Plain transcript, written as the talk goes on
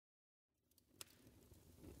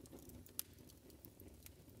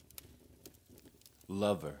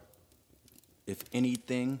Lover, if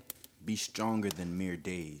anything, be stronger than mere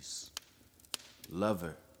days.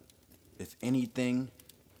 Lover, if anything,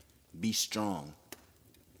 be strong.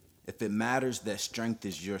 If it matters that strength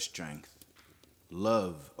is your strength,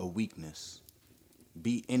 love a weakness.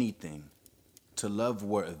 Be anything. To love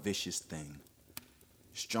were a vicious thing,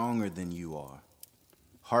 stronger than you are.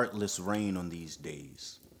 Heartless rain on these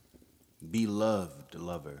days. Be loved,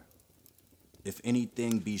 lover. If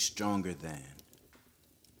anything, be stronger than.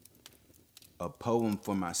 A poem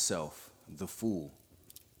for myself, The Fool,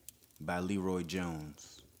 by Leroi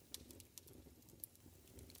Jones.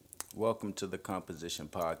 Welcome to the Composition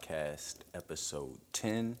Podcast, episode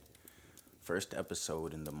 10. First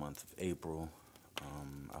episode in the month of April.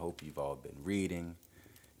 I hope you've all been reading,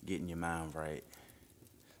 getting your mind right.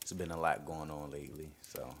 There's been a lot going on lately,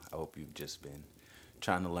 so I hope you've just been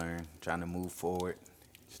trying to learn, trying to move forward,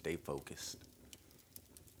 stay focused.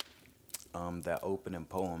 That opening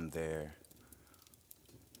poem there,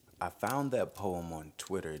 I found that poem on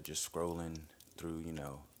Twitter, just scrolling through,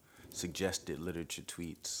 suggested literature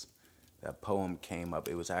tweets. That poem came up.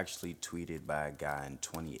 It was actually tweeted by a guy in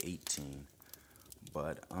 2018.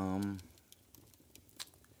 But, hold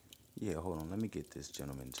on. Let me get this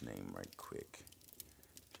gentleman's name right quick.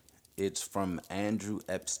 It's from Andrew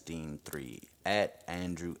Epstein 3, at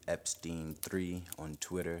Andrew Epstein 3 on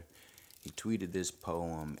Twitter. He tweeted this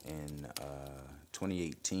poem in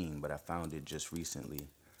 2018, but I found it just recently.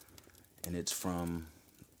 And it's from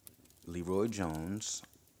Leroi Jones,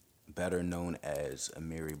 better known as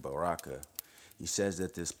Amiri Baraka. He says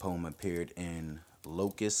that this poem appeared in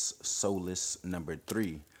Locus Solus number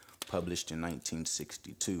 3, published in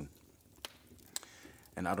 1962.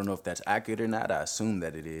 And I don't know if that's accurate or not. I assume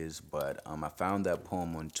that it is, but I found that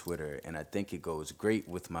poem on Twitter, and I think it goes great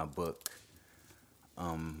with my book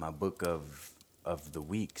of the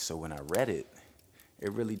week. So when I read it,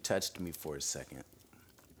 it really touched me for a second.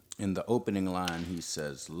 In the opening line, he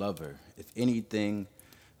says, "Lover, if anything,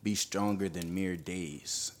 be stronger than mere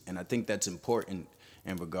days." And I think that's important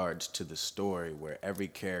in regards to the story, where every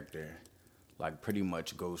character pretty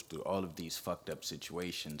much goes through all of these fucked up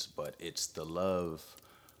situations, but it's the love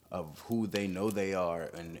of who they know they are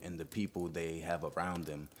and the people they have around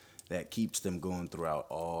them that keeps them going throughout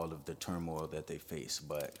all of the turmoil that they face.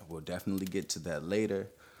 But we'll definitely get to that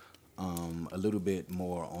later. A little bit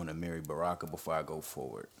more on Amiri Baraka before I go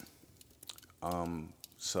forward.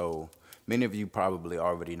 So many of you probably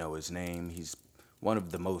already know his name. He's one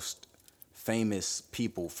of the most famous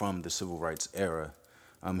people from the Civil Rights era.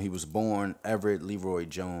 He was born Everett Leroi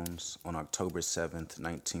Jones on October 7th,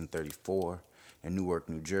 1934 in Newark,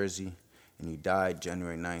 New Jersey, and he died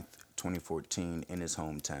January 9th, 2014 in his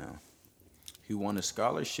hometown. He won a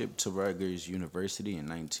scholarship to Rutgers University in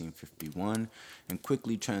 1951 and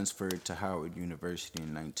quickly transferred to Howard University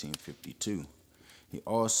in 1952. He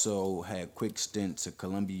also had quick stints at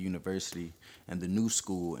Columbia University and the New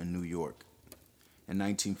School in New York. In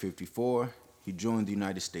 1954, he joined the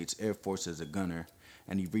United States Air Force as a gunner,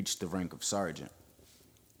 and he reached the rank of sergeant.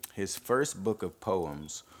 His first book of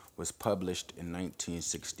poems was published in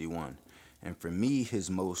 1961, and for me, his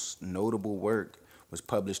most notable work was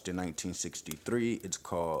published in 1963. It's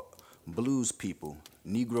called Blues People,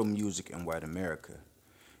 Negro Music in White America,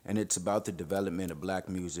 and it's about the development of black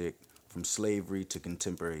music from slavery to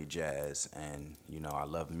contemporary jazz. And I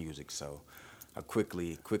love music, so I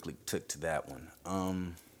quickly took to that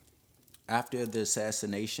one. After the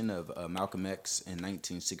assassination of Malcolm X in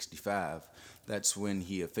 1965, that's when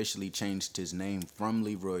he officially changed his name from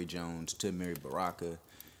Leroi Jones to Amiri Baraka,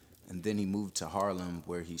 and then he moved to Harlem,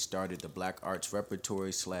 where he started the Black Arts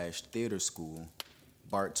Repertory / Theater School,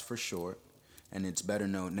 BARTS for short, and it's better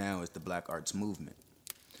known now as the Black Arts Movement.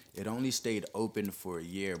 It only stayed open for a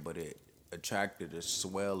year, but it attracted a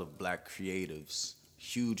swell of black creatives,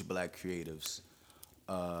 huge black creatives.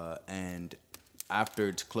 And after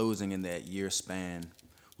its closing in that year span,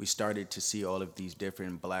 we started to see all of these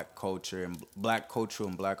different black cultural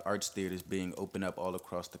and black arts theaters being opened up all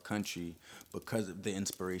across the country because of the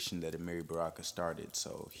inspiration that Amiri Baraka started.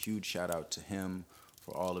 So huge shout out to him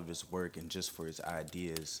for all of his work and just for his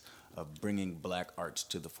ideas of bringing black arts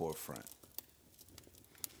to the forefront.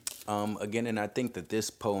 Again, and I think that this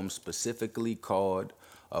poem specifically called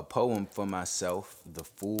A Poem for Myself, The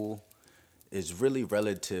Fool, is really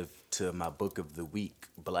relative to my book of the week,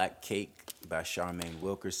 Black Cake by Charmaine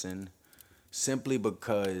Wilkerson, simply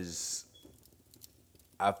because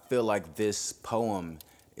I feel like this poem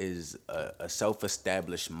is a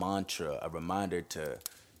self-established mantra, a reminder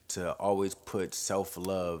to always put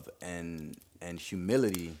self-love and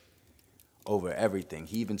humility over everything.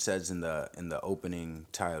 He even says in the opening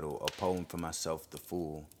title, "A Poem for Myself, the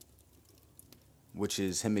Fool," which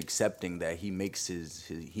is him accepting that he makes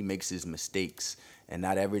his mistakes, and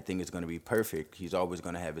not everything is going to be perfect. He's always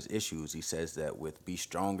going to have his issues. He says that with "Be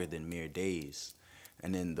Stronger Than Mere Days,"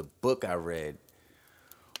 and in the book I read,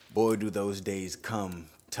 boy, do those days come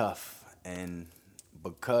tough. And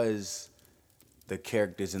because the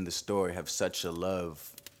characters in the story have such a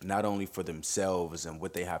love, not only for themselves and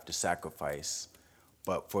what they have to sacrifice,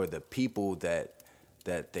 but for the people that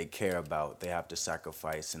they care about, they have to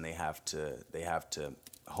sacrifice, and they have to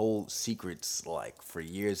hold secrets like for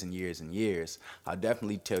years and years and years. I'll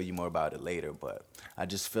definitely tell you more about it later, but I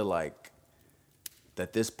just feel like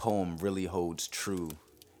that this poem really holds true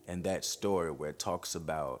in that story where it talks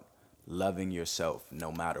about loving yourself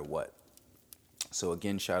no matter what. So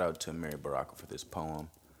again, shout out to Amiri Baraka for this poem.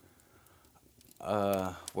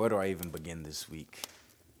 Where do I even begin this week?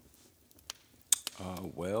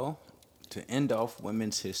 Well, to end off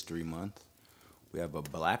Women's History Month, we have a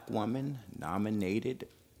black woman nominated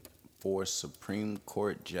for Supreme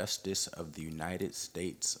Court Justice of the United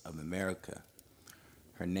States of America.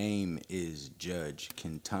 Her name is Judge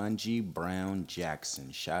Ketanji Brown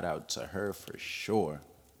Jackson. Shout out to her for sure.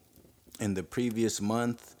 In the previous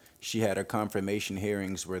month, she had her confirmation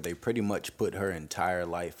hearings where they pretty much put her entire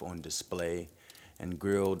life on display and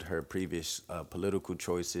grilled her previous political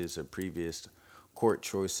choices, her previous court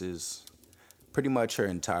choices, pretty much her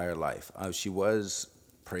entire life. She was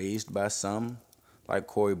praised by some, like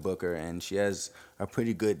Cory Booker, and she has a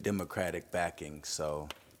pretty good Democratic backing. So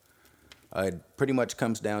it pretty much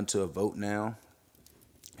comes down to a vote now.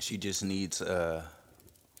 She just needs a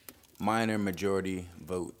minor majority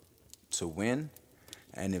vote to win.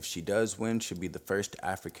 And if she does win, she'll be the first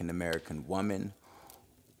African American woman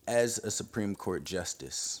as a Supreme Court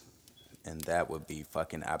justice. And that would be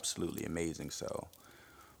fucking absolutely amazing. So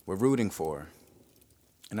we're rooting for her.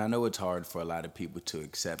 And I know it's hard for a lot of people to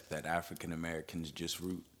accept that African Americans just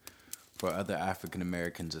root for other African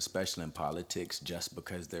Americans, especially in politics, just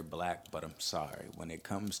because they're black. But I'm sorry, when it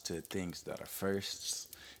comes to things that are firsts,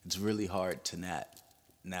 it's really hard to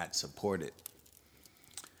not support it.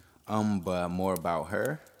 But more about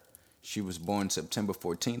her. She was born September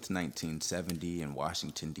 14th, 1970 in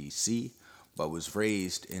Washington, D.C., but was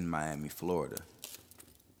raised in Miami, Florida.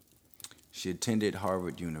 She attended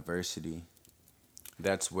Harvard University.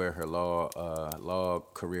 That's where her law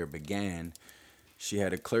career began. She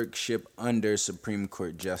had a clerkship under Supreme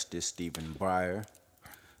Court Justice Stephen Breyer.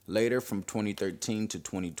 Later, from 2013 to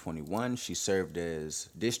 2021, she served as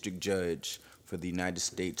district judge for the United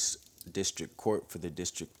States District Court for the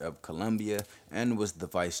District of Columbia and was the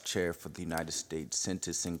vice chair for the United States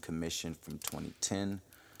Sentencing Commission from 2010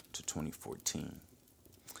 to 2014.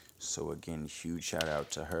 So again, huge shout out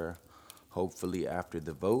to her. Hopefully after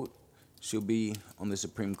the vote, she'll be on the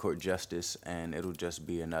Supreme Court justice and it'll just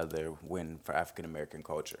be another win for African American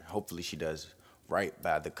culture. Hopefully she does right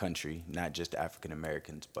by the country, not just African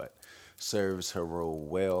Americans, but serves her role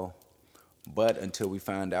well. But until we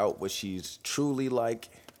find out what she's truly like,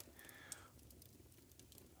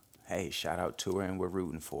 hey, shout out to her and we're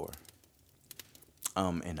rooting for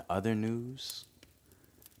her. In other news,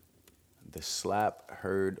 the slap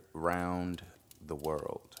heard round the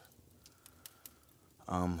world.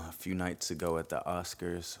 A few nights ago at the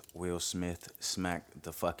Oscars, Will Smith smacked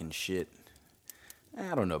the fucking shit.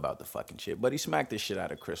 I don't know about the fucking shit, but he smacked the shit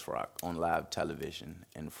out of Chris Rock on live television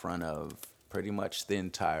in front of pretty much the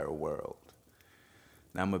entire world.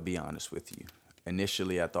 Now, I'm going to be honest with you.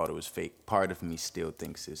 Initially, I thought it was fake. Part of me still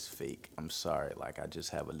thinks it's fake. I'm sorry. Like, I just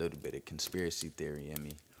have a little bit of conspiracy theory in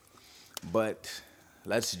me. But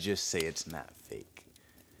let's just say it's not fake.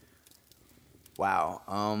 Wow.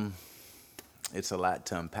 It's a lot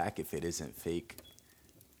to unpack if it isn't fake.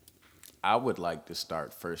 I would like to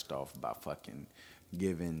start first off by fucking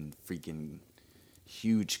giving freaking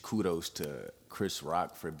huge kudos to Chris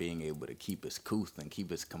Rock for being able to keep his cool and keep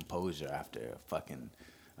his composure after fucking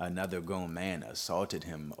another grown man assaulted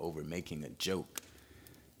him over making a joke.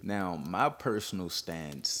 Now, my personal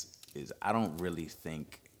stance is I don't really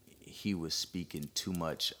think he was speaking too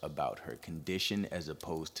much about her condition as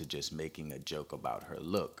opposed to just making a joke about her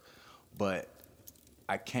look. But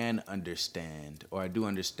I can understand, or I do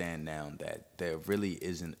understand now, that there really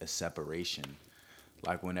isn't a separation.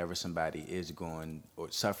 Like whenever somebody is going or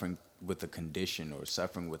suffering with a condition or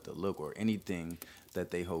suffering with a look or anything that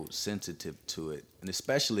they hold sensitive to it, and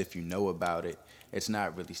especially if you know about it, it's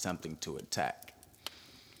not really something to attack.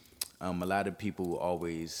 A lot of people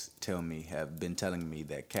always have been telling me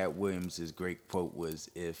that Cat Williams' great quote was,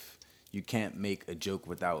 if you can't make a joke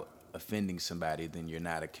without offending somebody, then you're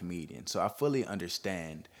not a comedian. So I fully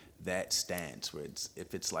understand that stance where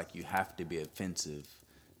if it's like you have to be offensive,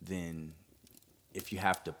 then if you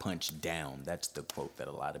have to punch down, that's the quote that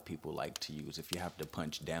a lot of people like to use. If you have to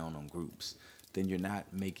punch down on groups, then you're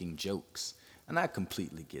not making jokes. And I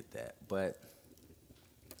completely get that. But,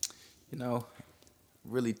 you know,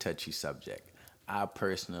 really touchy subject. I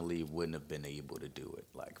personally wouldn't have been able to do it.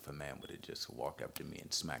 Like, if a man would have just walked up to me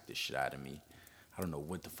and smacked the shit out of me, I don't know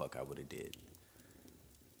what the fuck I would have did.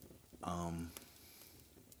 And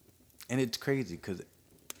it's crazy because,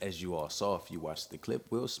 as you all saw, if you watched the clip,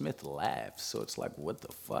 Will Smith laughed. So it's like, what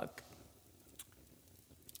the fuck?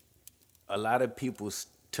 A lot of people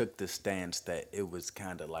took the stance that it was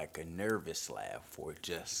kind of like a nervous laugh or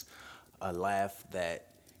just a laugh that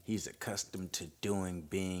he's accustomed to doing,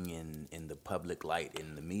 being in the public light,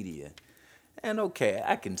 in the media. And okay,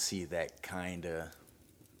 I can see that kind of,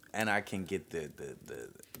 and I can get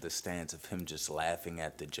the stance of him just laughing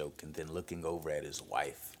at the joke and then looking over at his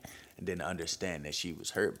wife and then understand that she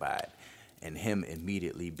was hurt by it and him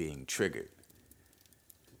immediately being triggered.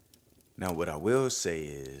 Now, what I will say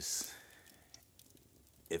is,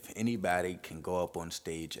 if anybody can go up on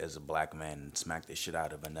stage as a black man and smack the shit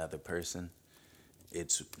out of another person,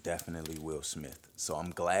 it's definitely Will Smith. So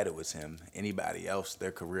I'm glad it was him. Anybody else,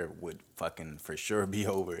 their career would fucking for sure be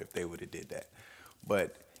over if they would have did that.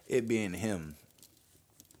 But it being him,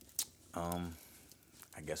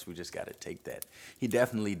 I guess we just gotta take that. He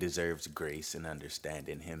definitely deserves grace and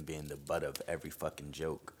understanding, him being the butt of every fucking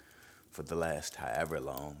joke for the last however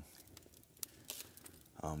long.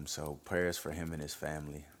 So prayers for him and his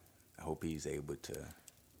family. I hope he's able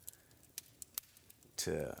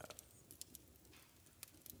to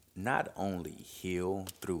not only heal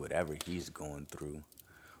through whatever he's going through,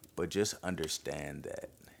 but just understand that.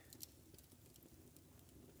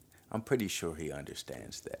 I'm pretty sure he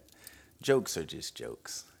understands that jokes are just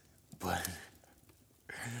jokes. But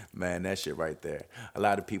man, that shit right there. A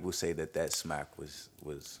lot of people say that smack was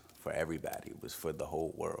for everybody. It was for the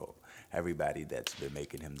whole world. Everybody that's been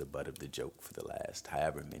making him the butt of the joke for the last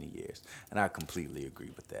however many years. And I completely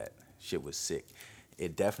agree with that. Shit was sick.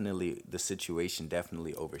 The situation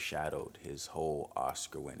definitely overshadowed his whole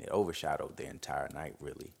Oscar win. It overshadowed the entire night,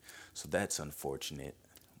 really. So that's unfortunate.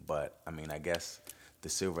 But, I mean, I guess the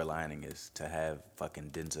silver lining is to have fucking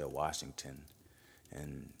Denzel Washington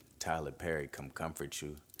and Tyler Perry come comfort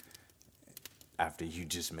you after you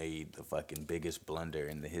just made the fucking biggest blunder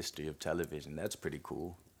in the history of television. That's pretty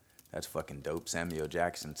cool. That's fucking dope. Samuel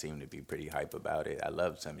Jackson seemed to be pretty hype about it. I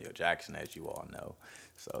love Samuel Jackson, as you all know.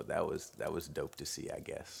 So that was dope to see, I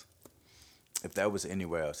guess. If that was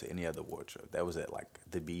anywhere else, any other award show, that was at like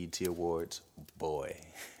the BET Awards, boy,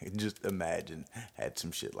 just imagine had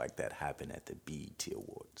some shit like that happen at the BET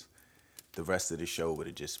Awards. The rest of the show would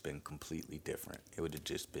have just been completely different. It would have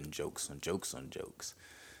just been jokes on jokes on jokes.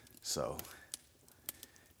 So,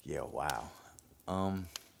 yeah, wow.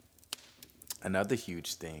 Another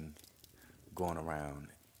huge thing going around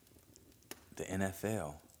the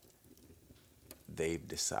NFL, they've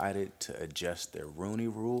decided to adjust their Rooney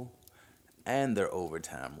rule and their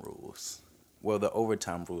overtime rules. Well, the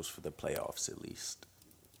overtime rules for the playoffs, at least.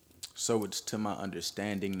 So it's to my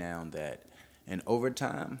understanding now that in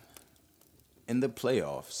overtime, in the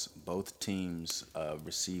playoffs, both teams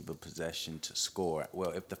receive a possession to score.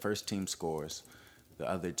 Well, if the first team scores, the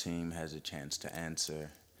other team has a chance to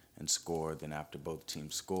answer and score. Then after both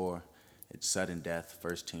teams score, it's sudden death.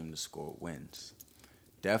 First team to score wins.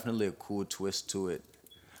 Definitely a cool twist to it.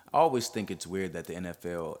 I always think it's weird that the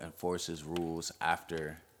NFL enforces rules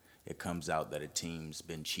after it comes out that a team's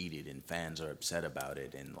been cheated and fans are upset about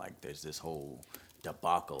it, and like there's this whole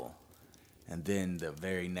debacle. And then the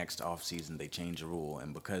very next offseason they change the rule,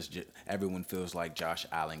 and because everyone feels like Josh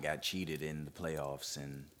Allen got cheated in the playoffs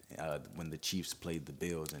and when the Chiefs played the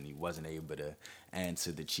Bills and he wasn't able to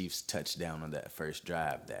answer the Chiefs' touchdown on that first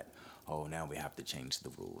drive, that, oh, now we have to change the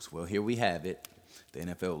rules. Well, here we have it. The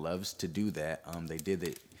NFL loves to do that. They did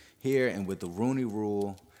it here, and with the Rooney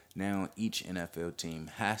rule, now each NFL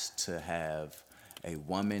team has to have a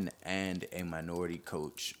woman and a minority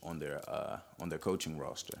coach on their coaching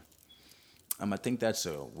roster. I think that's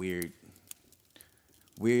a weird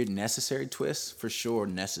necessary twist, for sure,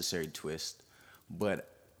 necessary twist, but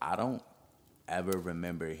I don't ever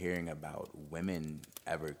remember hearing about women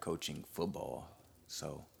ever coaching football.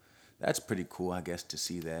 So that's pretty cool, I guess, to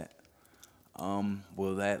see that.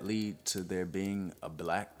 Will that lead to there being a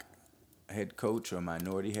black head coach or a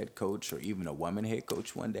minority head coach or even a woman head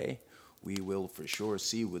coach one day? We will for sure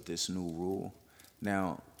see with this new rule.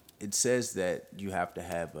 Now, it says that you have to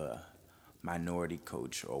have a minority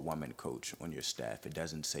coach or woman coach on your staff. It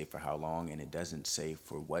doesn't say for how long, and it doesn't say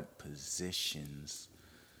for what positions.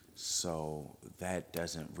 So that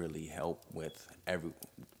doesn't really help with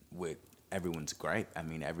everyone's gripe. I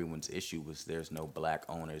mean, everyone's issue was there's no black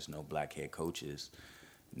owners, no black head coaches.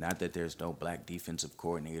 Not that there's no black defensive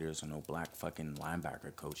coordinators or no black fucking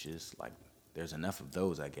linebacker coaches. Like, there's enough of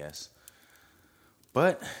those, I guess.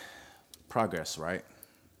 But progress, right?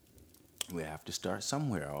 We have to start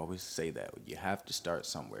somewhere. I always say that. You have to start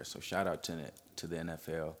somewhere. So shout out to the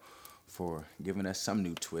NFL for giving us some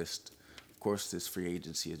new twist. Of course, this free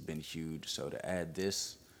agency has been huge. So to add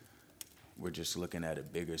this, we're just looking at a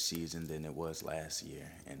bigger season than it was last year.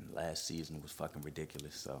 And last season was fucking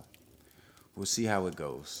ridiculous. So we'll see how it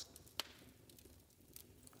goes.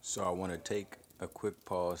 So I want to take a quick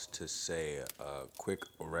pause to say a quick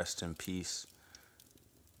rest in peace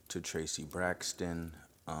to Tracy Braxton.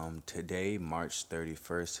 Today, March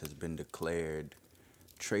 31st, has been declared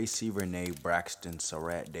Tracy Renee Braxton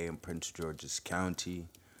Surratt Day in Prince George's County.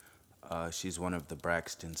 She's one of the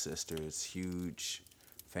Braxton sisters, huge,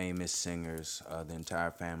 famous singers, the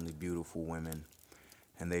entire family, beautiful women.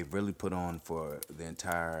 And they've really put on for the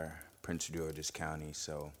entire Prince George's County.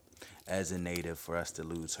 So, as a native, for us to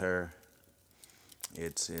lose her,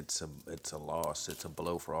 it's a loss. It's a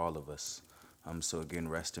blow for all of us. So again,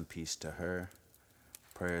 rest in peace to her.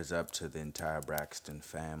 Prayers up to the entire Braxton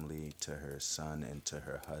family, to her son, and to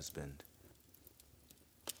her husband.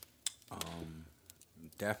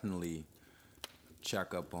 Definitely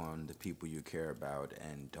check up on the people you care about,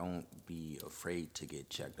 and don't be afraid to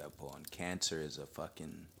get checked up on. Cancer is a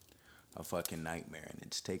fucking nightmare, and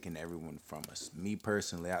it's taken everyone from us. Me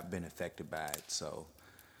personally, I've been affected by it, so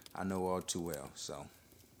I know all too well. So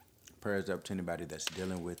prayers up to anybody that's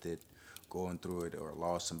dealing with it, going through it, or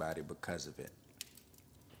lost somebody because of it.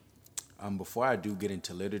 Before I do get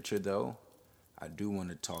into literature, though, I do want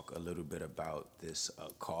to talk a little bit about this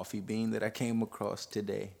coffee bean that I came across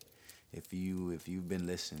today. If you've been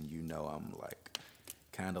listening, you know I'm like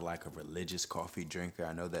kind of like a religious coffee drinker.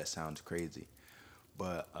 I know that sounds crazy,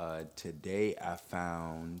 but today I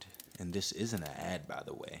found, and this isn't an ad, by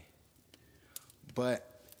the way,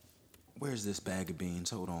 but where's this bag of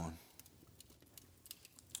beans? Hold on.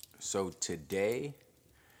 So today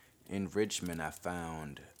in Richmond, I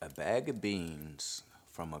found a bag of beans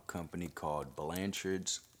from a company called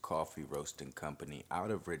Blanchard's Coffee Roasting Company out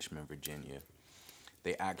of Richmond, Virginia.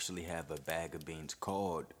 They actually have a bag of beans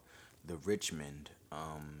called the Richmond,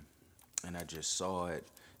 and I just saw it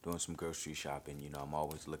doing some grocery shopping. You know, I'm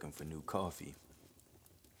always looking for new coffee.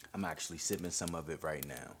 I'm actually sipping some of it right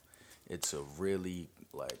now. It's a really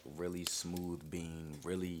smooth bean,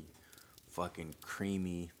 really fucking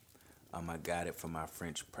creamy. I got it from my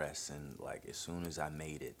French press, and like as soon as I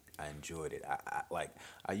made it, I enjoyed it.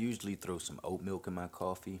 I usually throw some oat milk in my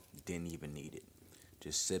coffee. Didn't even need it.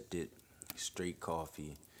 Just sipped it, straight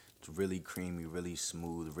coffee. It's really creamy, really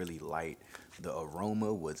smooth, really light. The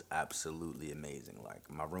aroma was absolutely amazing. Like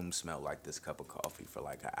my room smelled like this cup of coffee for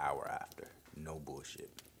like an hour after. No bullshit.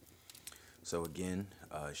 So again,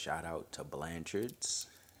 shout out to Blanchard's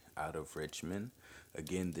out of Richmond.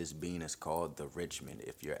 Again, this bean is called the Richmond.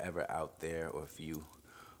 If you're ever out there, or if you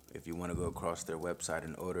want to go across their website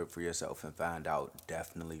and order it for yourself and find out,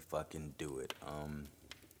 definitely fucking do it.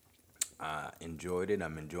 I enjoyed it.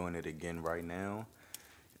 I'm enjoying it again right now,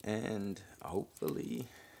 and hopefully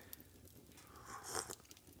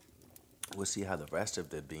we'll see how the rest of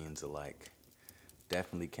the beans are like.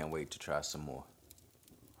 Definitely can't wait to try some more.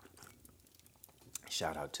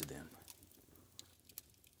 Shout out to them.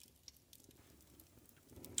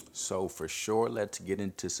 So for sure, let's get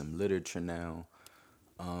into some literature now.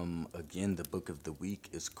 Again, the book of the week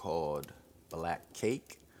is called Black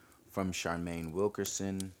Cake from Charmaine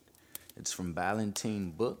Wilkerson. It's from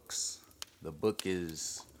Ballantine Books. The book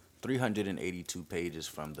is 382 pages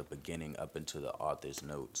from the beginning up into the author's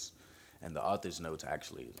notes. And the author's notes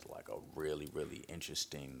actually is like a really, really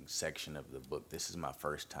interesting section of the book. This is my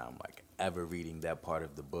first time like ever reading that part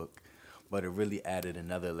of the book, but it really added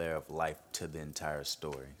another layer of life to the entire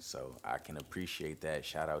story. So I can appreciate that.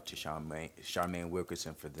 Shout out to Charmaine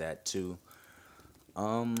Wilkerson for that too.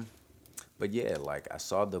 But yeah, like I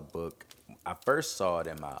saw the book. I first saw it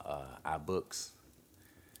in my iBooks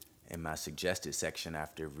in my suggested section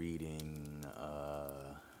after reading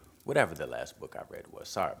whatever the last book I read was.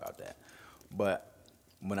 Sorry about that. But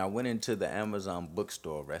when I went into the Amazon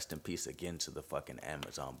bookstore, rest in peace again to the fucking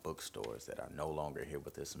Amazon bookstores that are no longer here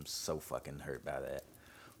with us. I'm so fucking hurt by that.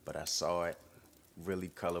 But I saw it, really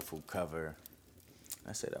colorful cover.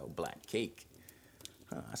 I said, oh, Black Cake.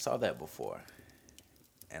 Huh, I saw that before.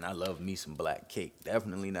 and I love me some black cake.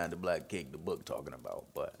 Definitely not the black cake the book talking about,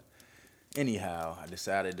 but anyhow, I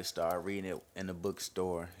decided to start reading it in the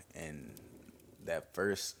bookstore, and that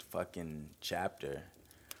first fucking chapter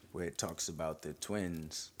where it talks about the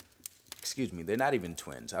twins. Excuse me, they're not even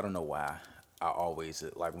twins. I don't know why. I always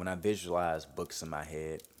like when I visualize books in my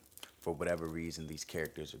head, for whatever reason, these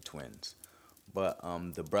characters are twins. But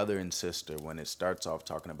the brother and sister, when it starts off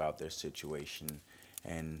talking about their situation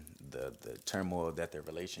and the turmoil that their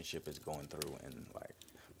relationship is going through, and like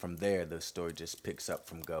from there, the story just picks up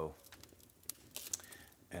from go.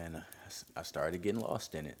 And I started getting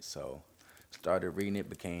lost in it. So started reading it,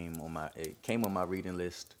 it came on my reading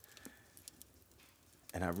list,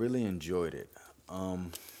 and I really enjoyed it.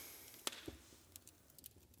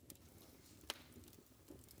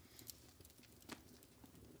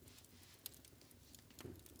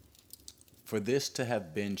 For this to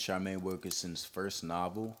have been Charmaine Wilkerson's first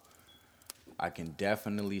novel, I can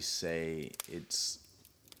definitely say it's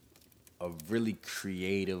a really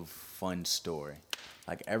creative, fun story.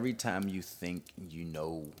 Like every time you think you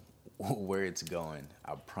know where it's going,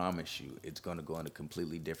 I promise you, it's going to go in a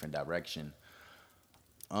completely different direction.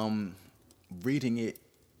 Um, Reading it,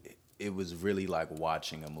 it was really like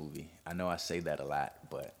watching a movie. I know I say that a lot,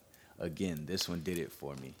 but again, this one did it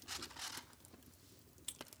for me.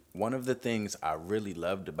 One of the things I really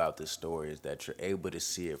loved about this story is that you're able to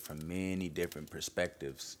see it from many different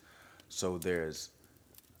perspectives. So there's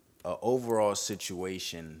a overall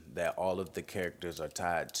situation that all of the characters are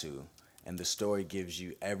tied to, and the story gives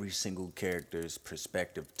you every single character's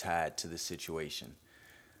perspective tied to the situation.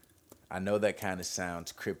 I know that kind of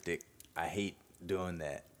sounds cryptic. I hate doing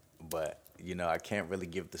that, but I can't really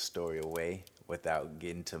give the story away without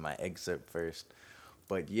getting to my excerpt first.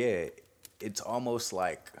 But yeah, it's almost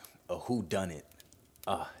like a who done it.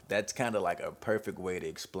 That's kind of like a perfect way to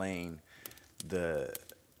explain the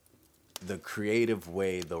the creative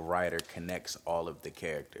way the writer connects all of the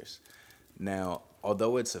characters. Now,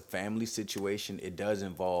 although it's a family situation,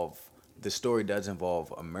 the story does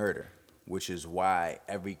involve a murder, which is why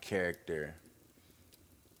every character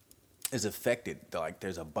is affected. Like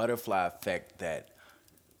there's a butterfly effect that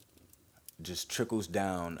just trickles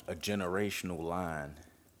down a generational line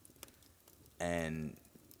and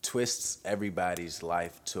twists everybody's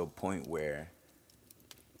life to a point where,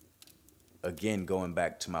 again, going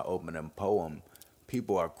back to my opening poem,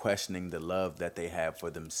 people are questioning the love that they have for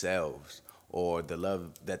themselves or the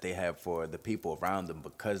love that they have for the people around them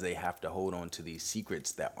because they have to hold on to these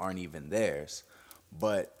secrets that aren't even theirs.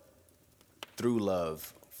 But through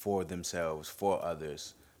love for themselves, for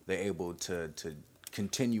others, they're able to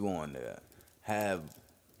continue on, to have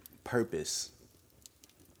purpose.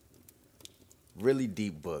 Really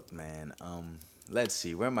deep book, man. Let's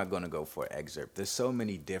see, where am I going to go for an excerpt? There's so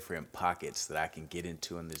many different pockets that I can get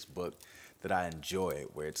into in this book that I enjoy,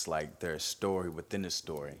 where it's like there's a story within a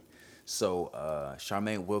story. So,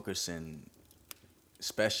 Charmaine Wilkerson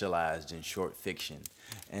specialized in short fiction,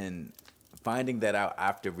 and finding that out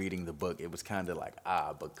after reading the book, it was kind of like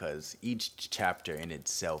because each chapter in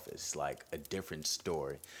itself is like a different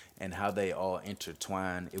story, and how they all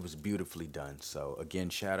intertwine, it was beautifully done. So again,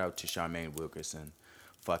 shout out to Charmaine Wilkerson.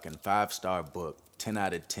 Fucking 5-star book, 10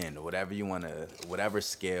 out of 10, whatever you want to, whatever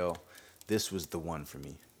scale, this was the one for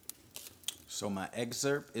me. So my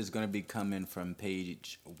excerpt is going to be coming from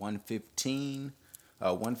page 115,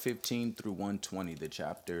 115 through 120. The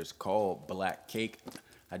chapter is called Black Cake.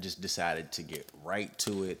 I just decided to get right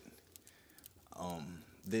to it.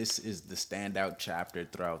 This is the standout chapter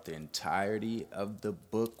throughout the entirety of the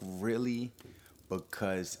book, really,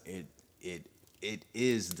 because it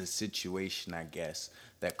is the situation, I guess,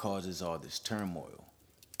 that causes all this turmoil.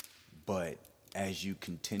 But as you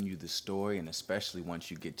continue the story, and especially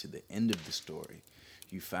once you get to the end of the story,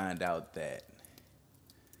 you find out that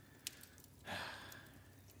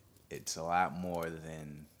it's a lot more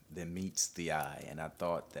than meets the eye. And I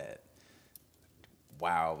thought that,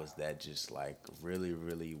 wow, was that just like really,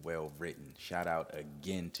 really well written. Shout out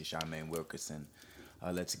again to Charmaine Wilkerson.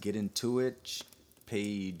 Let's get into it.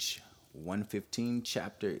 Page 115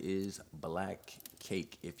 chapter is Black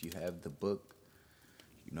Cake. If you have the book,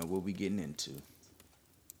 you know what we're getting into.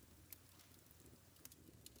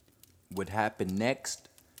 What happened next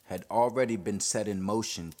had already been set in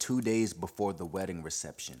motion 2 days before the wedding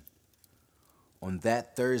reception. On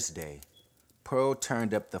that Thursday, Pearl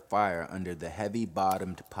turned up the fire under the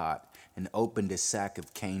heavy-bottomed pot and opened a sack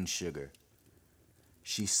of cane sugar.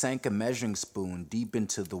 She sank a measuring spoon deep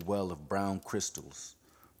into the well of brown crystals,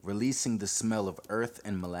 releasing the smell of earth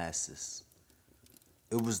and molasses.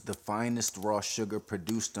 It was the finest raw sugar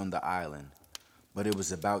produced on the island, but it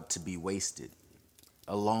was about to be wasted.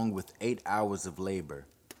 along with 8 hours of labor,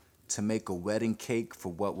 to make a wedding cake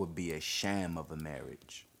for what would be a sham of a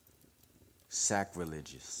marriage.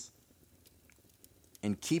 Sacrilegious.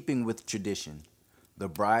 In keeping with tradition, the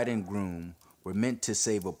bride and groom were meant to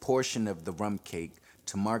save a portion of the rum cake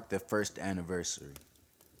to mark their first anniversary.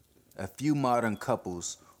 A few modern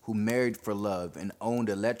couples who married for love and owned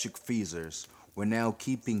electric freezers were now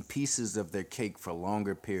keeping pieces of their cake for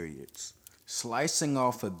longer periods, slicing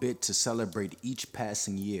off a bit to celebrate each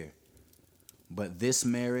passing year. But this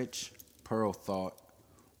marriage, Pearl thought,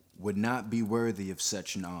 would not be worthy of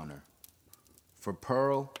such an honor. For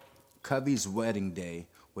Pearl, Covey's wedding day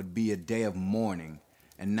would be a day of mourning,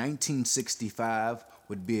 and 1965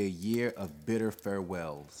 would be a year of bitter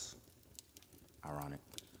farewells. Ironic.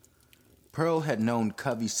 Pearl had known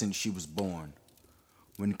Covey since she was born,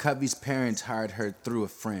 when Covey's parents hired her through a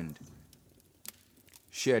friend.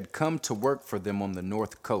 She had come to work for them on the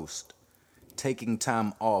North Coast, taking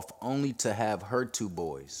time off only to have her two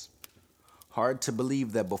boys. Hard to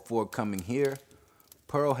believe that before coming here,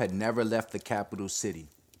 Pearl had never left the capital city.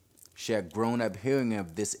 She had grown up hearing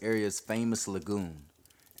of this area's famous lagoon.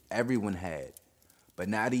 Everyone had, but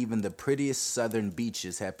not even the prettiest southern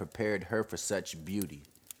beaches had prepared her for such beauty.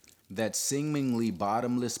 That seemingly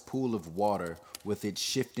bottomless pool of water with its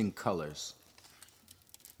shifting colors.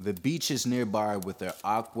 The beaches nearby with their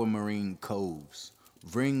aquamarine coves,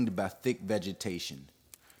 ringed by thick vegetation.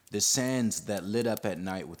 The sands that lit up at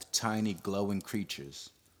night with tiny glowing creatures.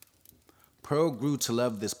 Pearl grew to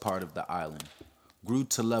love this part of the island, grew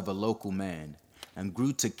to love a local man, and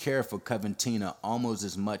grew to care for Coventina almost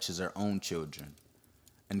as much as her own children.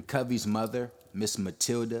 And Covey's mother, Miss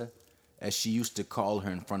Matilda, as she used to call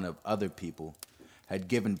her in front of other people, had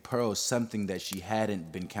given Pearl something that she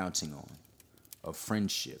hadn't been counting on, a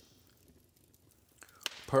friendship.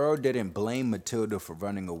 Pearl didn't blame Matilda for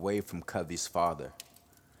running away from Covey's father.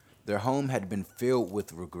 Their home had been filled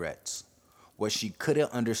with regrets. What she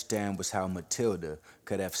couldn't understand was how Matilda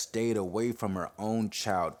could have stayed away from her own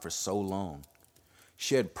child for so long.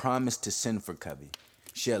 She had promised to send for Covey.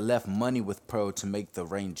 She had left money with Pearl to make the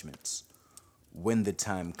arrangements. When the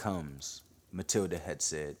time comes, Matilda had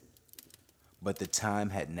said. But the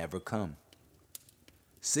time had never come.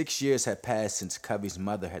 6 years had passed since Covey's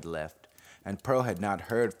mother had left, and Pearl had not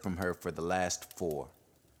heard from her for the last 4.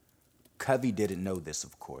 Covey didn't know this,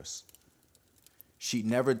 of course. She'd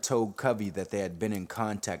never told Covey that they had been in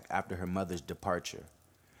contact after her mother's departure,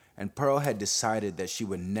 and Pearl had decided that she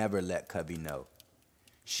would never let Covey know.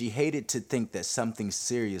 She hated to think that something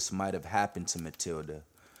serious might have happened to Matilda,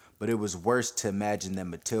 but it was worse to imagine that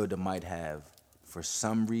Matilda might have, for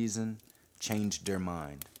some reason, changed her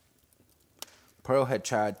mind. Pearl had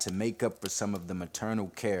tried to make up for some of the maternal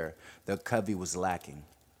care that Covey was lacking,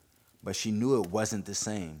 but she knew it wasn't the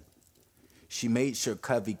same. She made sure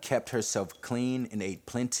Covey kept herself clean and ate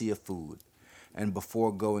plenty of food, and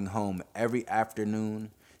before going home every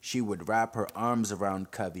afternoon, she would wrap her arms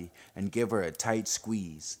around Covey and give her a tight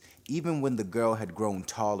squeeze, even when the girl had grown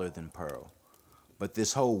taller than Pearl. But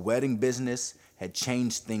this whole wedding business had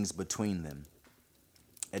changed things between them.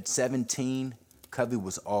 At 17, Covey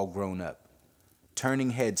was all grown up, turning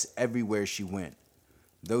heads everywhere she went,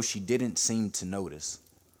 though she didn't seem to notice.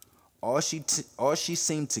 All she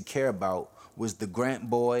seemed to care about was the Grant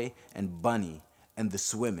boy and Bunny and the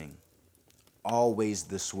swimming. Always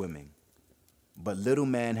the swimming. But little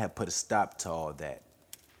man had put a stop to all that.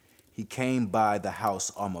 He came by the house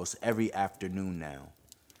almost every afternoon now,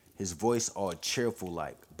 his voice all cheerful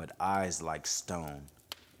like, but eyes like stone.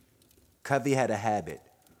 Covey had a habit,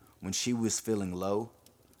 when she was feeling low,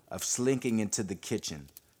 of slinking into the kitchen,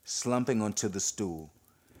 slumping onto the stool,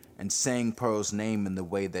 and saying Pearl's name in the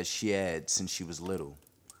way that she had since she was little.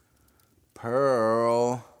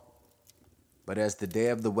 Pearl. But as the day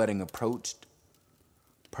of the wedding approached,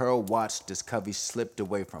 Pearl watched as Covey slipped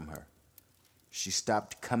away from her. She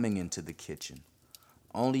stopped coming into the kitchen,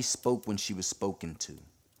 only spoke when she was spoken to.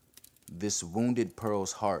 This wounded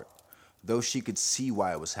Pearl's heart, though she could see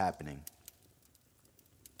why it was happening.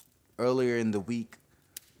 Earlier in the week,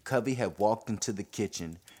 Covey had walked into the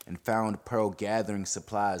kitchen and found Pearl gathering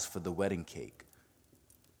supplies for the wedding cake.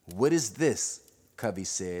 "What is this?" Covey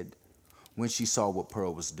said, when she saw what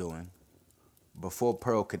Pearl was doing. Before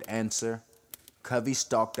Pearl could answer, Covey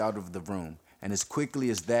stalked out of the room, and as quickly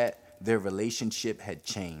as that, their relationship had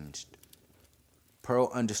changed. Pearl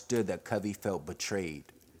understood that Covey felt betrayed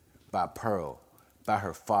by Pearl, by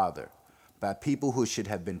her father, by people who should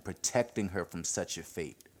have been protecting her from such a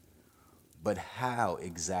fate. But how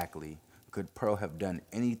exactly could Pearl have done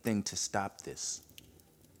anything to stop this?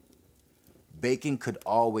 Baking could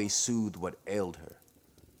always soothe what ailed her.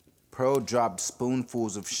 Pearl dropped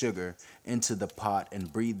spoonfuls of sugar into the pot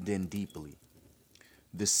and breathed in deeply.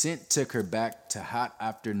 The scent took her back to hot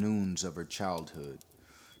afternoons of her childhood,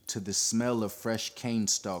 to the smell of fresh cane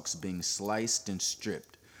stalks being sliced and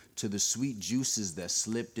stripped, to the sweet juices that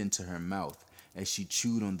slipped into her mouth as she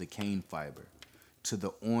chewed on the cane fiber, to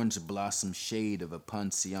the orange blossom shade of a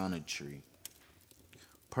ponciana tree.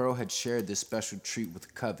 Pearl had shared this special treat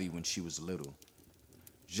with Covey when she was little,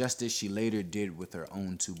 just as she later did with her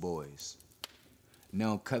own two boys.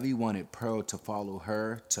 Now Covey wanted Pearl to follow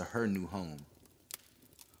her to her new home,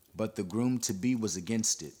 but the groom-to-be was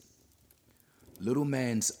against it. Little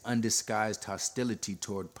Man's undisguised hostility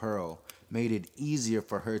toward Pearl made it easier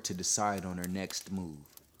for her to decide on her next move.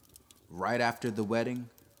 Right after the wedding,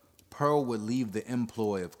 Pearl would leave the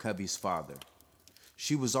employ of Covey's father.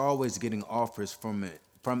 She was always getting offers from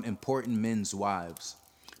important men's wives,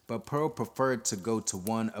 but Pearl preferred to go to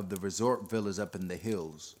one of the resort villas up in the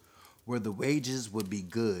hills, where the wages would be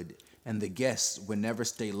good and the guests would never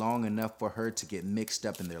stay long enough for her to get mixed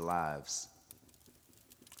up in their lives.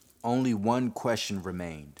 Only one question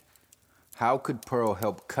remained. How could Pearl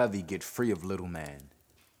help Covey get free of Little Man?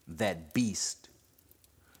 That beast.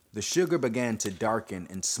 The sugar began to darken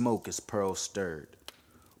and smoke as Pearl stirred.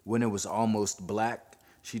 When it was almost black,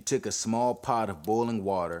 she took a small pot of boiling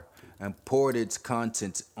water and poured its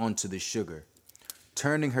contents onto the sugar,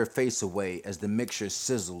 turning her face away as the mixture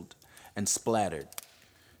sizzled and splattered.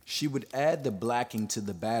 She would add the blacking to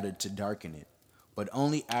the batter to darken it, but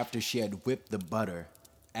only after she had whipped the butter,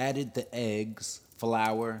 added the eggs,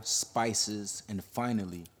 flour, spices, and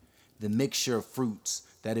finally, the mixture of fruits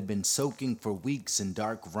that had been soaking for weeks in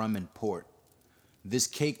dark rum and port. This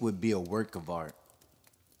cake would be a work of art.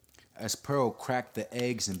 As Pearl cracked the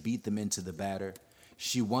eggs and beat them into the batter,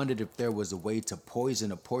 she wondered if there was a way to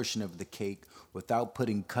poison a portion of the cake without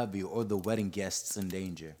putting Covey or the wedding guests in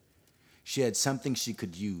danger. She had something she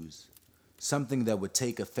could use, something that would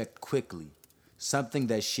take effect quickly, something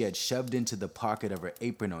that she had shoved into the pocket of her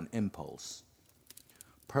apron on impulse.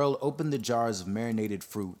 Pearl opened the jars of marinated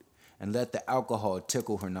fruit and let the alcohol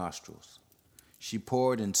tickle her nostrils. She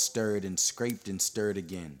poured and stirred and scraped and stirred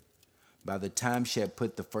again. By the time she had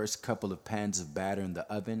put the first couple of pans of batter in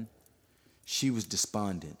the oven, she was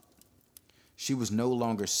despondent. She was no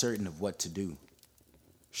longer certain of what to do.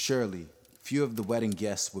 Surely, few of the wedding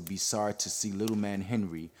guests would be sorry to see little man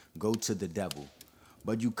Henry go to the devil,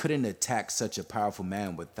 but you couldn't attack such a powerful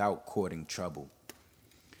man without courting trouble.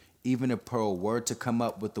 Even if Pearl were to come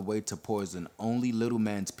up with a way to poison only little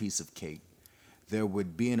man's piece of cake, there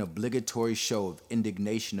would be an obligatory show of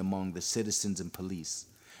indignation among the citizens and police,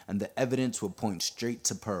 and the evidence would point straight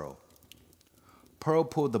to Pearl. Pearl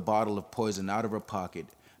pulled the bottle of poison out of her pocket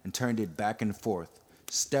and turned it back and forth,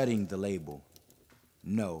 studying the label.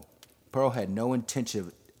 No, Pearl had no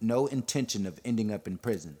intention of ending up in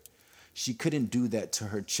prison. She couldn't do that to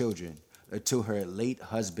her children or to her late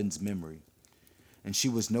husband's memory, and she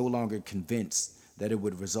was no longer convinced that it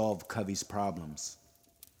would resolve Covey's problems.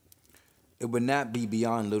 It would not be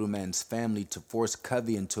beyond Little Man's family to force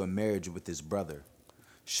Covey into a marriage with his brother,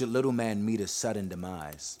 should Little Man meet a sudden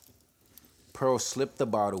demise. Pearl slipped the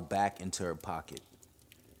bottle back into her pocket.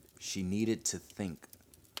 She needed to think.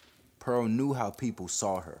 Pearl knew how people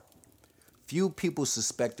saw her. Few people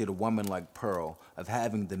suspected a woman like Pearl of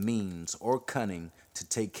having the means or cunning to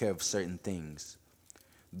take care of certain things.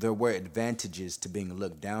 There were advantages to being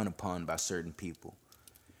looked down upon by certain people.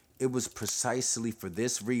 It was precisely for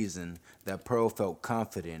this reason that Pearl felt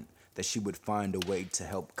confident that she would find a way to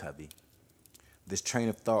help Covey. This train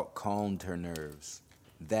of thought calmed her nerves.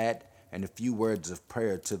 That and a few words of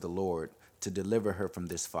prayer to the Lord to deliver her from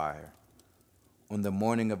this fire. On the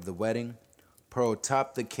morning of the wedding, Pearl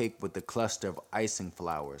topped the cake with a cluster of icing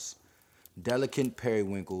flowers, delicate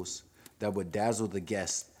periwinkles that would dazzle the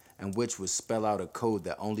guests and which would spell out a code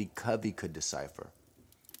that only Covey could decipher.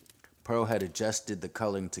 Pearl had adjusted the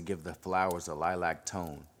coloring to give the flowers a lilac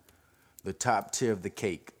tone. The top tier of the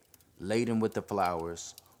cake, laden with the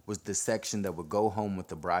flowers, was the section that would go home with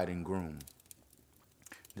the bride and groom.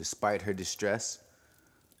 Despite her distress,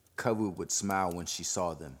 Covey would smile when she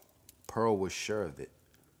saw them. Pearl was sure of it.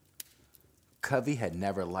 Covey had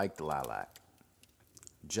never liked lilac,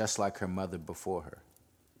 just like her mother before her.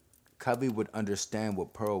 Covey would understand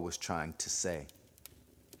what Pearl was trying to say.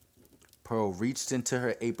 Pearl reached into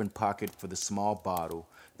her apron pocket for the small bottle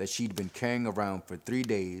that she'd been carrying around for 3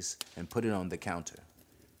 days and put it on the counter.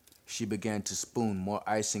 She began to spoon more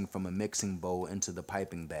icing from a mixing bowl into the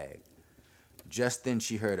piping bag. Just then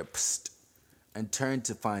she heard a psst and turned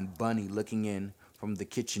to find Bunny looking in from the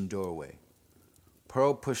kitchen doorway.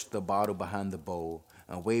 Pearl pushed the bottle behind the bowl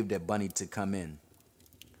and waved at Bunny to come in.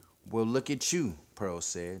 Well, look at you, Pearl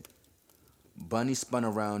said. Bunny spun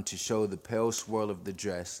around to show the pale swirl of the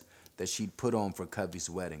dress that she'd put on for Covey's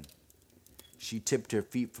wedding. She tipped her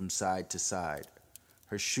feet from side to side.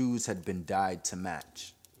 Her shoes had been dyed to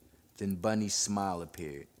match. Then Bunny's smile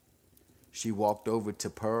appeared. She walked over to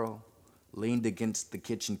Pearl, leaned against the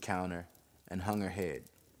kitchen counter, and hung her head.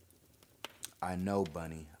 I know,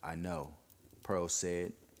 Bunny, I know, Pearl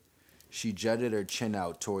said. She jutted her chin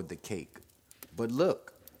out toward the cake. But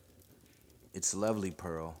look. It's lovely,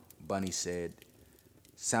 Pearl, Bunny said,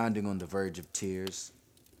 sounding on the verge of tears.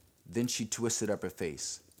 Then she twisted up her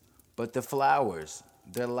face. But the flowers,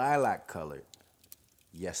 they're lilac colored.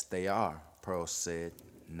 Yes, they are, Pearl said,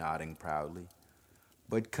 nodding proudly.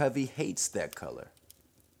 But Covey hates that color.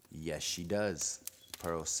 Yes, she does,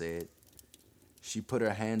 Pearl said. She put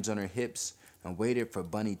her hands on her hips and waited for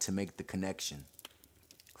Bunny to make the connection.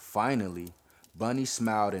 Finally, Bunny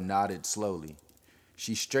smiled and nodded slowly.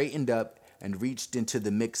 She straightened up and reached into the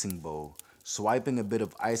mixing bowl, swiping a bit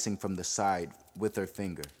of icing from the side with her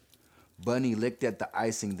finger. Bunny licked at the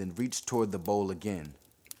icing, then reached toward the bowl again.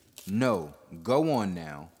 No, go on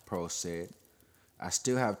now, Pearl said. I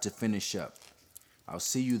still have to finish up. I'll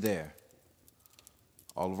see you there.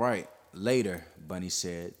 All right, later, Bunny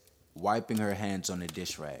said, wiping her hands on the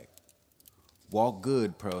dish rag. Walk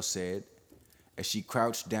good, Pearl said, as she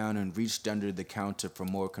crouched down and reached under the counter for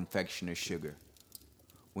more confectioner's sugar.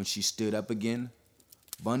 When she stood up again,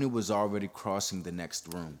 Bunny was already crossing the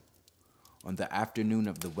next room. On the afternoon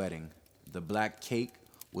of the wedding, the black cake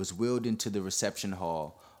was wheeled into the reception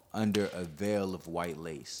hall under a veil of white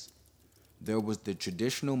lace. There was the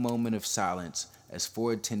traditional moment of silence as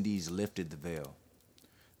four attendees lifted the veil.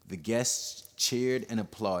 The guests cheered and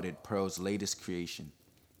applauded Pearl's latest creation,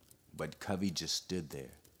 but Covey just stood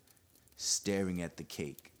there, staring at the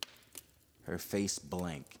cake, her face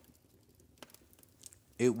blank.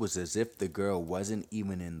 It was as if the girl wasn't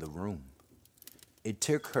even in the room. It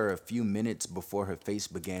took her a few minutes before her face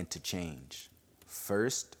began to change.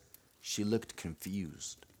 First, she looked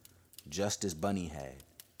confused, just as Bunny had.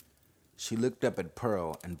 She looked up at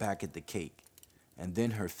Pearl and back at the cake, and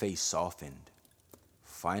then her face softened.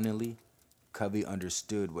 Finally, Covey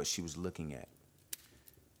understood what she was looking at.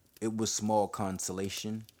 It was small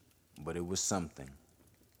consolation, but it was something.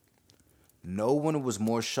 No one was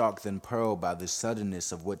more shocked than Pearl by the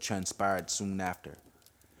suddenness of what transpired soon after.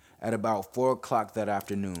 At about 4 o'clock that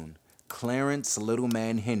afternoon, Clarence Little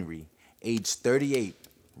Man Henry, aged 38,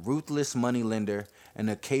 ruthless moneylender and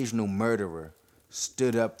occasional murderer,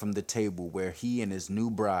 stood up from the table where he and his new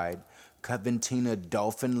bride, Coventina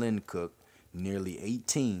Dolphin Lincook, nearly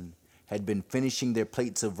 18, had been finishing their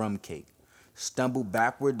plates of rum cake, stumbled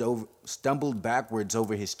backwards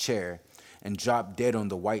over his chair, and dropped dead on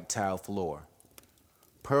the white tile floor.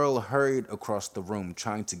 Pearl hurried across the room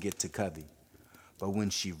trying to get to Covey, but when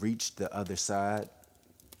she reached the other side,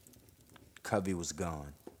 Covey was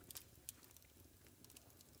gone.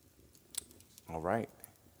 All right,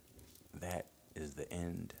 that is the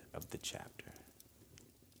end of the chapter.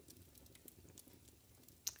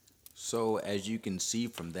 So as you can see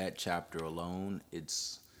from that chapter alone,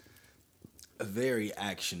 it's a very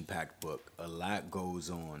action-packed book. A lot goes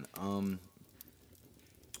on.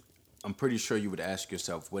 I'm pretty sure you would ask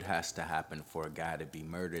yourself what has to happen for a guy to be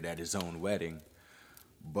murdered at his own wedding.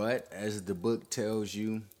 But as the book tells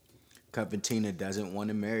you, Coventina doesn't want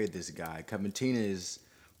to marry this guy. Coventina is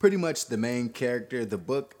pretty much the main character. The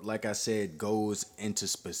book, like I said, goes into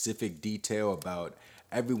specific detail about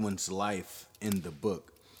everyone's life in the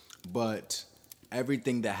book. But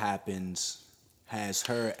everything that happens has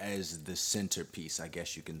her as the centerpiece, I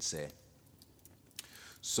guess you can say.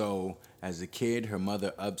 So, as a kid, her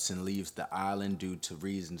mother ups and leaves the island due to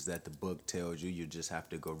reasons that the book tells you. You just have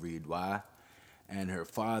to go read why. And her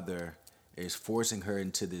father is forcing her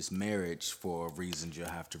into this marriage for reasons you'll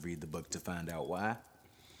have to read the book to find out why.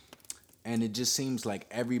 And it just seems like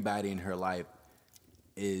everybody in her life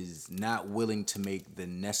is not willing to make the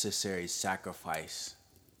necessary sacrifice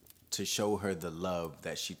to show her the love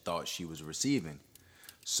that she thought she was receiving.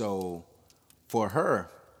 So for her,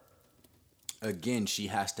 again, she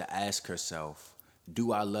has to ask herself,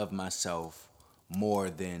 do I love myself more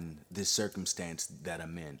than this circumstance that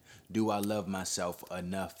I'm in? Do I love myself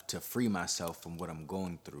enough to free myself from what I'm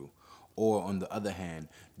going through? Or on the other hand,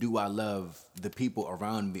 do I love the people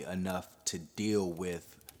around me enough to deal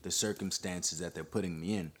with the circumstances that they're putting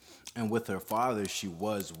me in? And with her father, she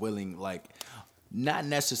was willing, not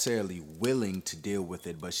necessarily willing to deal with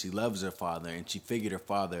it, but she loves her father, and she figured her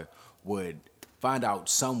father would find out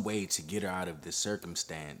some way to get her out of this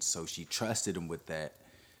circumstance. So she trusted him with that.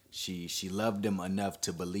 She loved him enough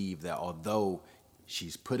to believe that although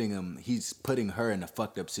he's putting her in a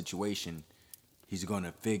fucked up situation. He's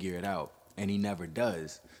gonna figure it out, and he never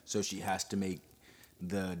does. So she has to make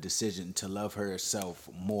the decision to love herself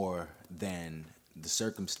more than the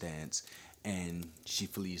circumstance, and she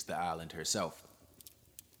flees the island herself.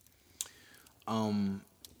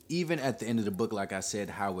 Even at the end of the book, like I said,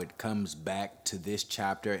 how it comes back to this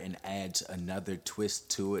chapter and adds another twist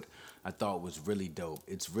to it, I thought was really dope.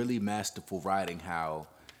 It's really masterful writing how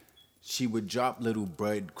she would drop little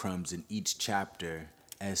breadcrumbs in each chapter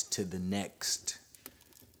as to the next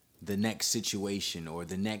situation or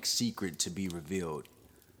the next secret to be revealed.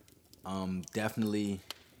 Definitely,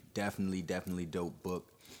 definitely dope book.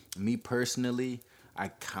 Me personally, I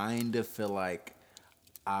kind of feel like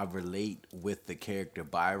I relate with the character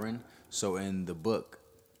Byron. So in the book,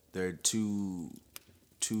 there are two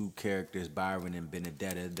characters, Byron and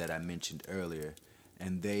Benedetta, that I mentioned earlier,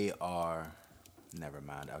 and they are. Never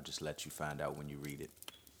mind. I'll just let you find out when you read it.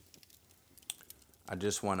 I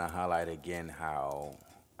just want to highlight again how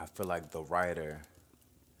I feel like the writer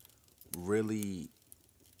really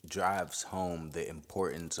drives home the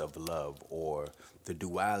importance of love or the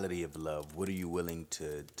duality of love. What are you willing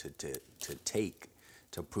to take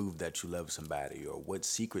to prove that you love somebody? Or what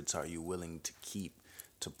secrets are you willing to keep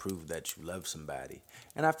to prove that you love somebody?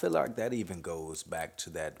 And I feel like that even goes back to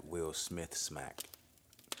that Will Smith smack.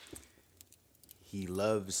 He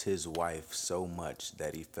loves his wife so much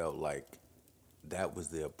that he felt like that was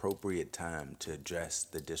the appropriate time to address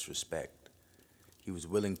the disrespect. He was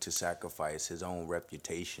willing to sacrifice his own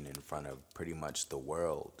reputation in front of pretty much the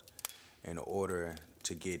world in order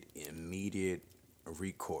to get immediate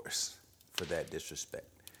recourse for that disrespect.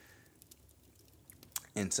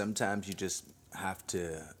 And sometimes you just have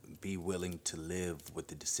to be willing to live with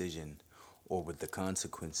the decision or with the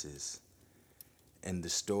consequences. In the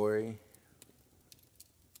story,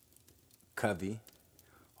 Covey,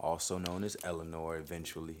 also known as Eleanor,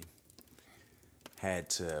 eventually had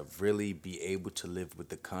to really be able to live with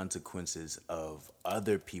the consequences of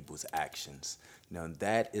other people's actions. Now,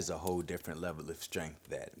 that is a whole different level of strength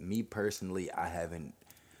that me personally, I haven't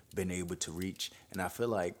been able to reach. And I feel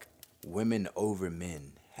like women over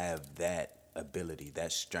men have that ability,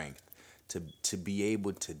 that strength to be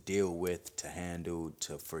able to deal with, to handle,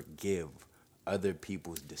 to forgive other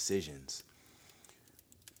people's decisions.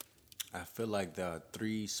 I feel like there are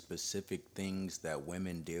three specific things that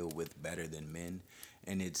women deal with better than men,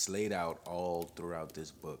 and it's laid out all throughout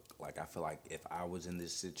this book. Like I feel like if I was in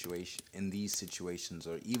this situation, in these situations,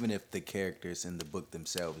 or even if the characters in the book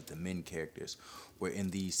themselves, the men characters, were in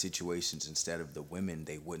these situations instead of the women,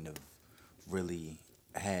 they wouldn't have really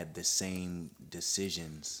had the same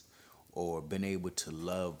decisions or been able to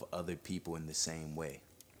love other people in the same way.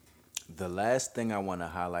 The last thing I want to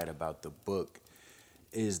highlight about the book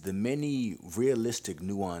is the many realistic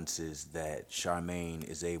nuances that Charmaine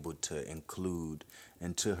is able to include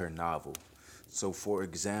into her novel. So, for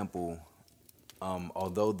example,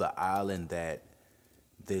 although the island that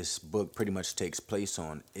this book pretty much takes place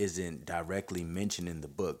on isn't directly mentioned in the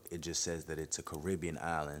book, it just says that it's a Caribbean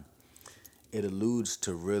island. It alludes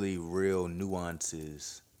to really real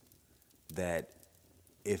nuances that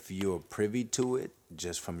if you're privy to it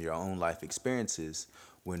just from your own life experiences,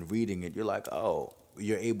 when reading it, you're like, oh,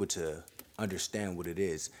 you're able to understand what it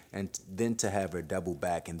is. And then to have her double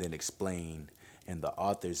back and then explain in the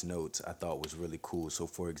author's notes, I thought was really cool. So,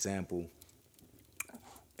 for example,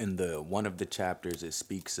 in the one of the chapters, it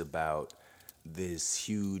speaks about this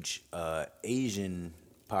huge Asian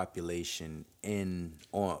population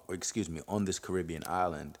on this Caribbean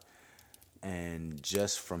island, and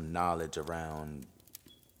just from knowledge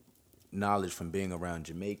from being around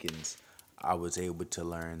Jamaicans, I was able to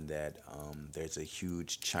learn that there's a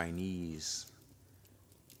huge Chinese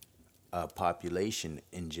population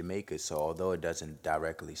in Jamaica. So although it doesn't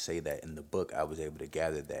directly say that in the book, I was able to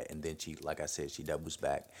gather that. And then she, like I said, she doubles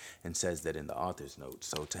back and says that in the author's notes.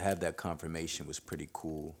 So to have that confirmation was pretty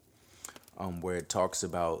cool. Where it talks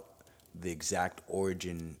about the exact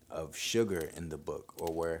origin of sugar in the book,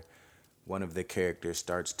 or where one of the characters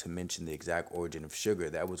starts to mention the exact origin of sugar.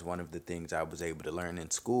 That was one of the things I was able to learn in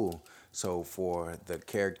school. So for the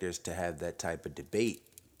characters to have that type of debate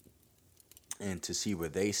and to see where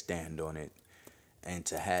they stand on it, and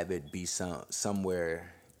to have it be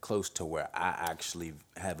somewhere close to where I actually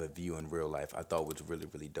have a view in real life, I thought was really,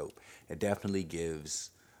 really dope. It definitely gives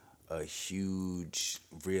a huge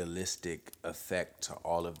realistic effect to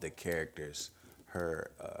all of the characters.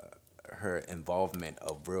 Her involvement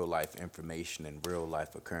of real life information and real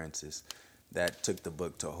life occurrences that took the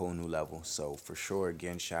book to a whole new level. So for sure,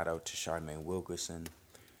 again, shout out to Charmaine Wilkerson.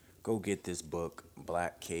 Go get this book,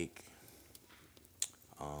 Black Cake.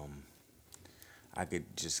 I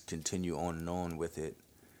could just continue on and on with it.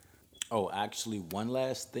 Oh, actually, one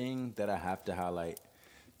last thing that I have to highlight.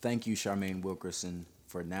 Thank you, Charmaine Wilkerson,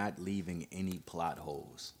 for not leaving any plot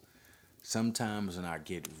holes. Sometimes when I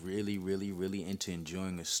get really, really, really into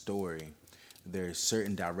enjoying a story, there's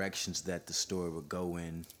certain directions that the story would go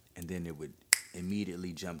in, and then it would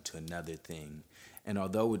immediately jump to another thing. And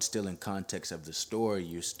although it's still in context of the story,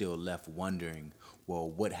 you're still left wondering, well,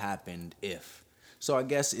 what happened if? So I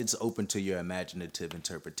guess it's open to your imaginative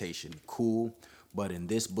interpretation. Cool. But in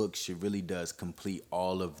this book, she really does complete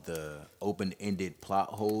all of the open-ended plot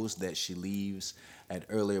holes that she leaves at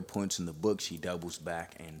earlier points in the book. She doubles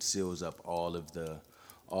back and seals up all of the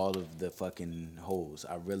fucking holes.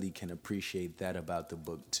 I really can appreciate that about the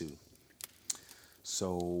book too.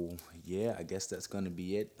 So yeah, I guess that's gonna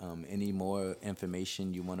be it. Any more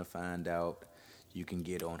information you want to find out, you can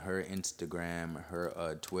get on her Instagram,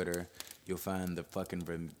 her Twitter. You'll find the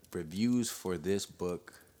fucking reviews for this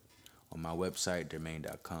book on my website,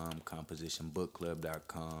 Dermaine.com,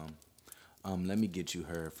 compositionbookclub.com. Let me get you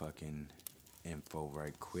her fucking info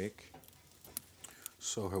right quick.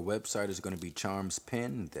 So her website is going to be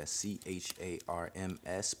CharmsPen, that's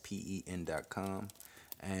CharmsPen.com.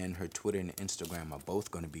 And her Twitter and Instagram are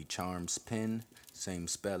both going to be CharmsPen, same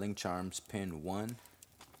spelling, CharmsPen1.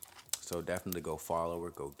 So definitely go follow her,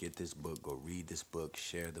 go get this book, go read this book,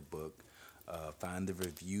 share the book, find the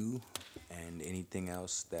review, and anything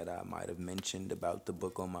else that I might have mentioned about the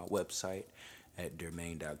book on my website at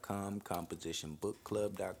Dermaine.com,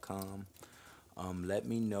 compositionbookclub.com. Let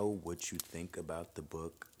me know what you think about the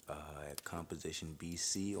book at Composition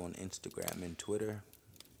BC on Instagram and Twitter,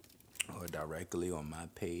 or directly on my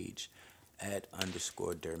page at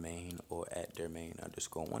underscore Dermaine or at Dermaine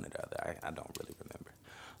underscore one or the other. I don't really remember.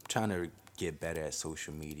 I'm trying to get better at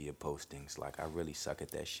social media postings. Like, I really suck at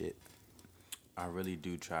that shit. I really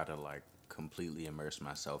do try to like completely immerse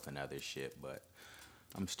myself in other shit, but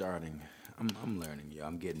I'm starting. I'm learning, yo.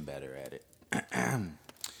 I'm getting better at it.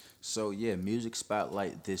 So yeah, music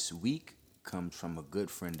spotlight this week comes from a good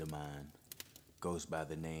friend of mine. Goes by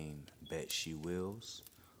the name BetSheWillz.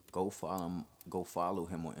 Go follow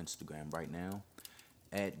him on Instagram right now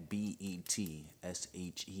at BetSheWillz.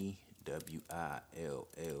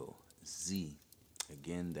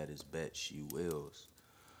 Again, that is BetSheWillz.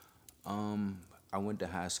 I went to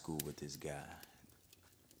high school with this guy.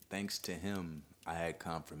 Thanks to him, I had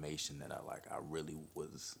confirmation that I really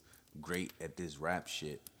was great at this rap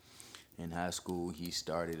shit. In high school, he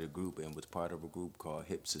started a group and was part of a group called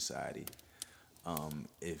Hip Society.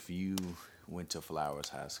 If you went to Flowers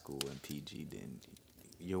High School in PG, then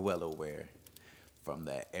you're well aware from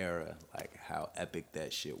that era, like how epic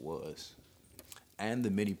that shit was, and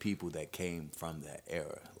the many people that came from that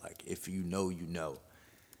era. Like, if you know, you know.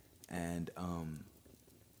 And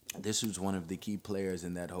this was one of the key players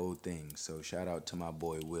in that whole thing. So shout out to my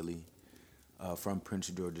boy Willie, from Prince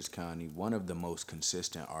George's County, one of the most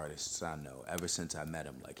consistent artists I know ever since I met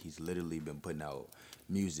him. Like, he's literally been putting out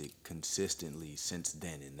music consistently since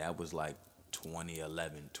then, and that was like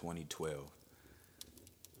 2011, 2012.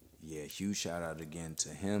 Yeah, huge shout out again to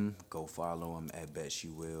him. Go follow him at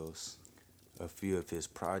BetSheWillz. A few of his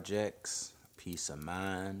projects: Peace of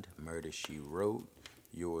Mind, Murder She Wrote,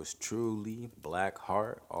 Yours Truly, Black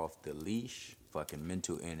Heart, Off the Leash, fucking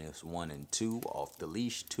Mental Illness 1 and 2, Off the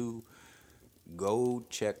Leash 2. Go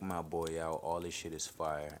check my boy out. All this shit is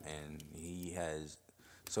fire, and he has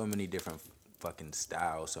so many different fucking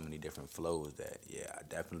styles, so many different flows that, yeah,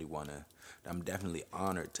 I'm definitely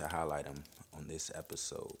honored to highlight him on this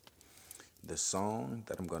episode. The song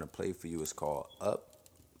that I'm gonna play for you is called Up,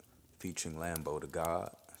 featuring Lambo the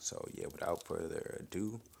God. So yeah, without further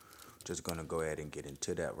ado, just gonna go ahead and get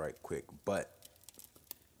into that right quick. But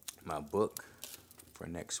my book for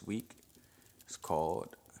next week is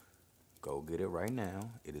called, go get it right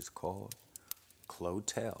now, it is called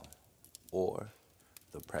Clotel, or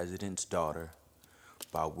The President's Daughter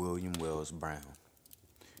by William Wells Brown.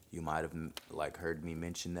 You might have heard me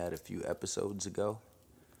mention that a few episodes ago,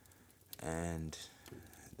 and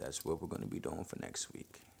that's what we're going to be doing for next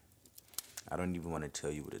week. I don't even want to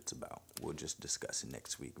tell you what it's about. We'll just discuss it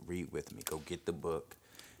next week. Read with me. Go get the book,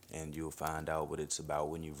 and you'll find out what it's about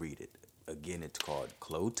when you read it. Again, it's called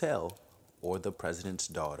Clotel, or The President's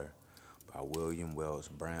Daughter by William Wells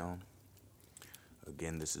Brown.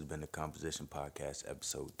 Again, this has been the Composition Podcast,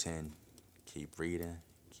 episode 10. Keep reading,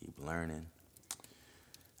 keep learning.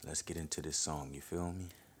 Let's get into this song, you feel me?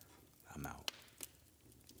 I'm out.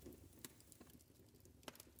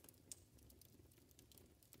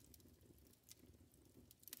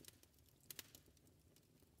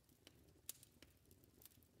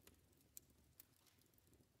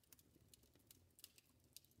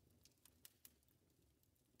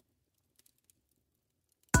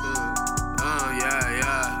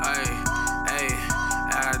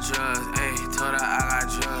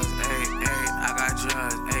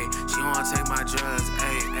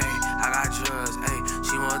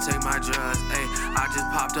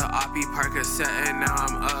 Oppie Percocet and now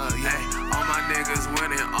I'm yeah. All my niggas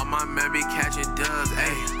winning, all my men be catching dubs,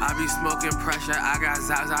 ayy. I be smoking pressure, I got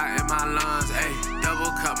Zaza in my lungs, ayy.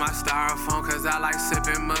 Double cup my styrofoam cause I like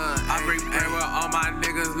sipping mud, I bring bread with all my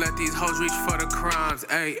niggas, let these hoes reach for the crumbs,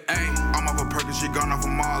 ayy, ayy. I'm off a Perkins, she gone off a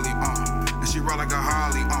Molly, and she ride like a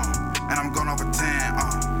Harley, and I'm gone off a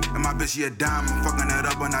 10, and my bitch, she a dime, I'm fucking it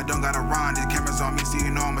up and I don't got a rhyme. These cameras on me so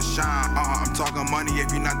you know I'ma shine, I'm talking money,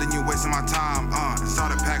 if you not then you wasting my time, it's all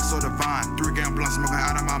the pack so divine, 3 gram blunt smoking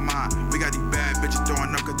out of my mind. We got these bad bitches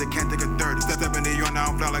throwing up cause they can't take a 30. Step up in the yard,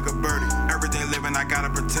 now I'm fly like a birdie. Everyday living, I gotta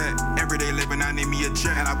protect. Everyday living, I need me a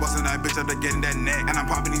check. And I bustin' that bitch up to getting that neck. And I'm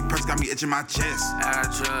popping these perks, got me itching my chest. I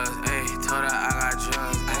got drugs, ayy, told her I got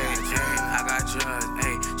drugs, ayy, I got drugs,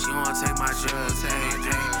 ayy, she wanna take my drugs, ayy,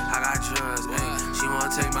 I got drugs, ayy, she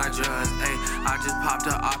wanna take my drugs, ayy, I just popped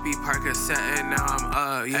a Oppie Percocet and now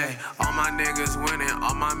I'm yeah. All my niggas winning,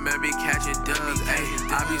 all my men be catching dubs,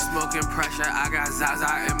 ayy, I be smoking pressure, I got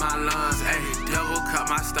Zaza in my lungs, ayy, double cup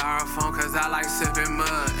my styrofoam cause I like sipping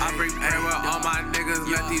mud, I bring bread with all my niggas,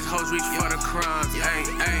 let these hoes reach for the crumbs, ayy,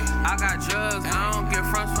 ayy, I got drugs, I don't get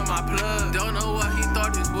fronts for my plug, don't know what he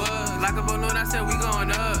thought this was, like a balloon I said we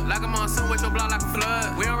going up, like a monsoon with your block like a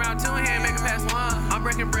flood, we on round 2 and he ain't making past 1, I'm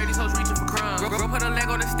breaking bread, these hoes reaching for crumbs, bro put a leg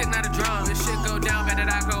on the stick, not a drum, this shit go down, bet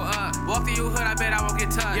that I go up, walk through your hood, I bet I won't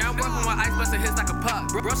get touched, yeah I'm working with ice busting hits like a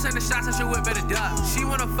puck, bro send the shots, I should whip better duck, she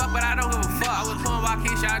wanna fuck but I don't give a fuck, I was pulling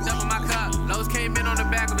Waukesha, I double my cup, Lowe's came in on the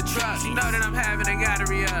back of a truck, she know that I'm having a gotta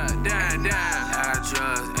re-up, damn, I got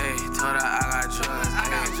drugs, ayy, told her I got drugs,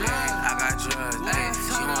 I got drugs, ayy,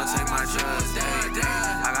 she wanna take my drugs, ayy,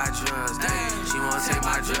 I got drugs, ayy, she wanna take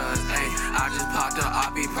my drugs, ayy, I just popped a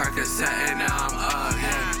Oppie Percocet and now I'm